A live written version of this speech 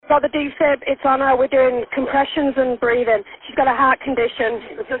got the defib. It's on her. We're doing compressions and breathing. She's got a heart condition.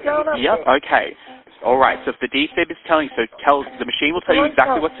 Yep, okay. All right, so if the defib is telling, the machine will tell you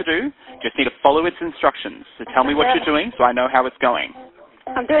exactly what to do. Just need to follow its instructions. So tell me what you're doing so I know how it's going.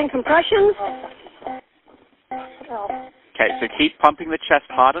 I'm doing compressions. Okay, so keep pumping the chest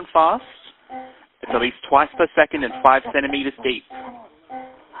hard and fast. It's at least twice per second and 5 centimeters deep.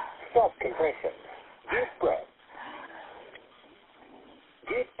 Stop compression. Deep breath.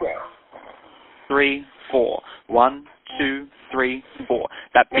 Deep breath. 3, 4. 1, 2, 3, 4.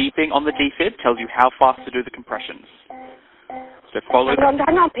 That beeping on the defib tells you how fast to do the compressions. So follow.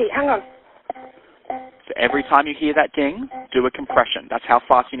 Hang on, Pete. Hang on. So every time you hear that ding, do a compression. That's how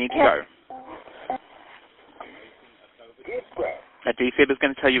fast you need to go. Deep breath. That defib is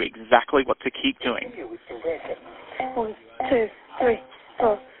going to tell you exactly what to keep doing. 1, 2, 3,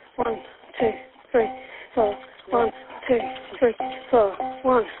 4. 1, 2, 3, 4. 1, 2, 3, 4.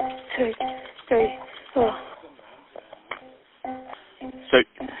 1, 2, 3, 4. So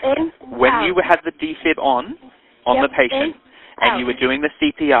In, when out. you had the defib on the patient, and you were doing the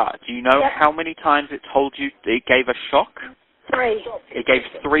CPR, do you know how many times it told you it gave a shock? 3. It gave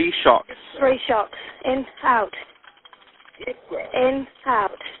 3 shocks. 3 shocks. In, out. In,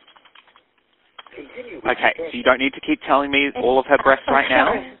 out. Okay, so you don't need to keep telling me all of her breaths right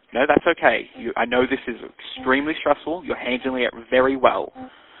now. No, that's okay. I know this is extremely stressful. You're handling it very well.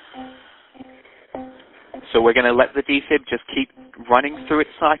 So we're going to let the defib just keep running through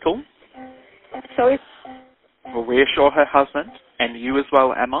its cycle. So We'll reassure her husband, and you as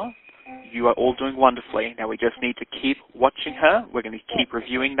well, Emma. You are all doing wonderfully. Now we just need to keep watching her. We're going to keep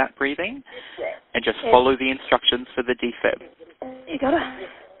reviewing that breathing and just follow the instructions for the defib. You got her?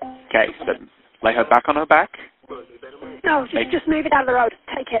 Okay, so lay her back on her back. No, just move it out of the road.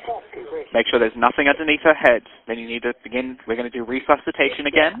 Take it. Make sure there's nothing underneath her head. Then you need to begin. We're going to do resuscitation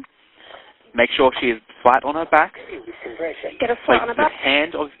again. Make sure she is flat on her back. Get her flat on her back.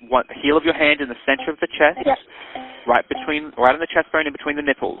 The heel of your hand in the center of the chest, right on the chest bone in between the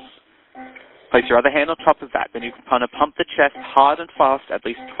nipples. Place your other hand on top of that. Then you can kind of pump the chest hard and fast, at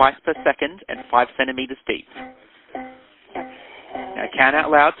least twice per second and 5 centimeters deep. Now count out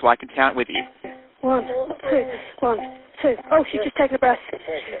loud so I can count with you. 1, 2, 1, 2. Oh, she's just taking a breath.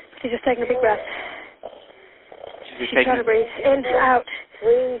 She's just taking a big breath. She's trying to breathe. In, out.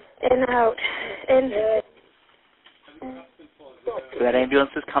 In, out. In. So that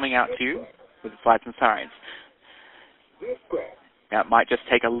ambulance is coming out to you with its lights and sirens. Now, it might just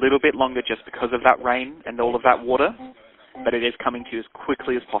take a little bit longer just because of that rain and all of that water, but it is coming to you as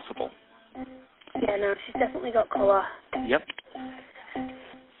quickly as possible. Yeah, no, she's definitely got colour. Yep.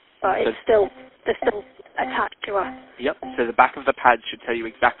 But there's still attached to her. Yep, so the back of the pads should tell you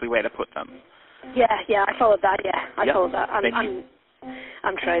exactly where to put them. Yeah, I followed that, I followed that.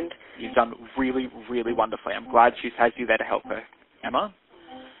 I'm trained. You've done really, really wonderfully. I'm glad she has you there to help her. Emma?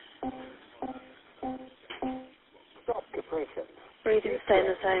 Stop depression. Breathing staying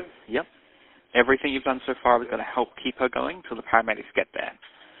the same. Yep. Everything you've done so far is going to help keep her going until the paramedics get there.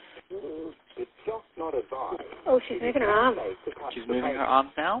 It's just not advised. Oh, she's moving her arm. She's moving her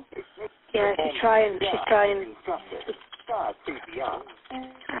arms now? Yeah, she's trying.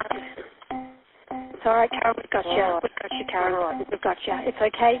 It's all right, Karen. We've got you. We've got you, Karen. We've got you. It's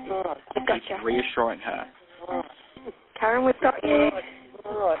okay. We've got you. Reassuring her. Karen, we've got you.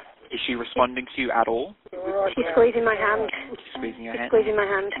 Is she responding to you at all? She's squeezing my hand. She's squeezing your hand? Squeezing my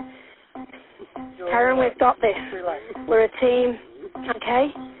hand. Karen, we've got this. We're a team.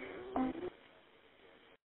 Okay?